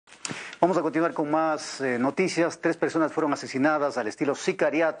Vamos a continuar con más noticias. 3 personas fueron asesinadas al estilo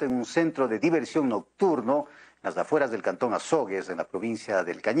sicariato en un centro de diversión nocturno en las afueras del cantón Azogues, en la provincia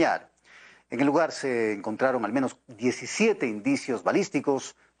del Cañar. En el lugar se encontraron al menos 17 indicios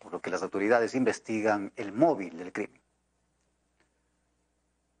balísticos, por lo que las autoridades investigan el móvil del crimen.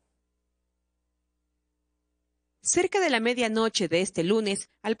 Cerca de la medianoche de este lunes,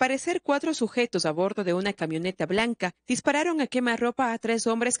 al parecer 4 sujetos a bordo de una camioneta blanca dispararon a quemarropa a 3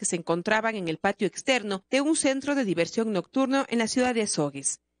 hombres que se encontraban en el patio externo de un centro de diversión nocturno en la ciudad de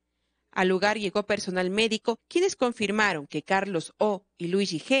Azogues. Al lugar llegó personal médico, quienes confirmaron que Carlos O. y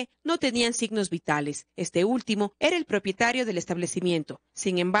Luigi G. no tenían signos vitales. Este último era el propietario del establecimiento.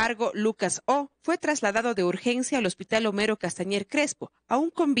 Sin embargo, Lucas O. fue trasladado de urgencia al Hospital Homero Castañer Crespo,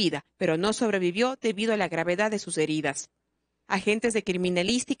 aún con vida, pero no sobrevivió debido a la gravedad de sus heridas. Agentes de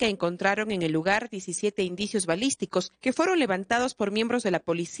criminalística encontraron en el lugar 17 indicios balísticos que fueron levantados por miembros de la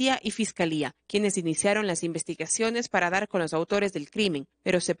policía y fiscalía, quienes iniciaron las investigaciones para dar con los autores del crimen,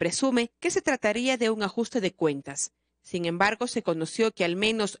 pero se presume que se trataría de un ajuste de cuentas. Sin embargo, se conoció que al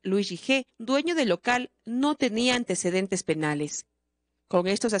menos Luigi G., dueño del local, no tenía antecedentes penales. Con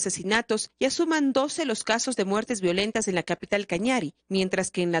estos asesinatos ya suman 12 los casos de muertes violentas en la capital cañari,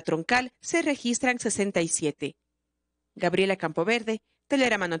 mientras que en la Troncal se registran 67. Gabriela Campoverde,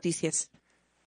 Telerama Noticias.